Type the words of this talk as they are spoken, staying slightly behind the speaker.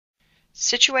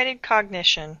Situated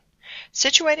cognition.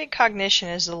 Situated cognition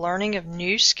is the learning of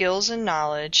new skills and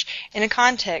knowledge in a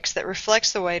context that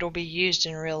reflects the way it will be used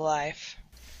in real life.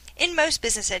 In most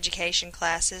business education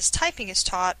classes, typing is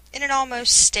taught in an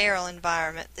almost sterile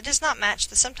environment that does not match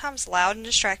the sometimes loud and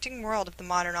distracting world of the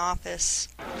modern office.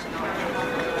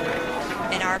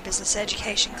 In our business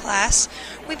education class,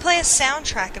 we play a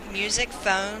soundtrack of music,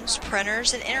 phones,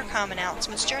 printers, and intercom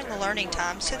announcements during the learning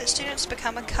time so that students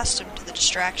become accustomed to the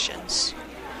distractions.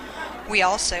 We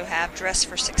also have Dress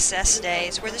for Success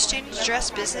days where the students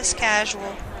dress business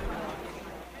casual.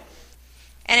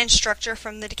 An instructor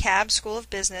from the DeKalb School of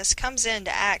Business comes in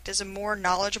to act as a more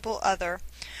knowledgeable other,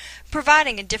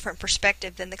 providing a different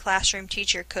perspective than the classroom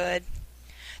teacher could.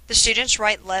 The students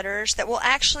write letters that will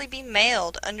actually be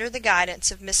mailed under the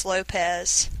guidance of Miss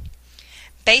Lopez.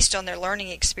 Based on their learning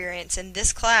experience in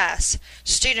this class,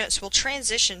 students will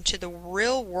transition to the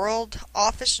real-world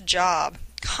office job,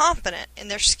 confident in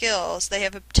their skills they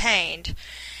have obtained,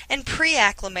 and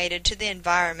pre-acclimated to the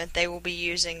environment they will be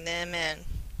using them in.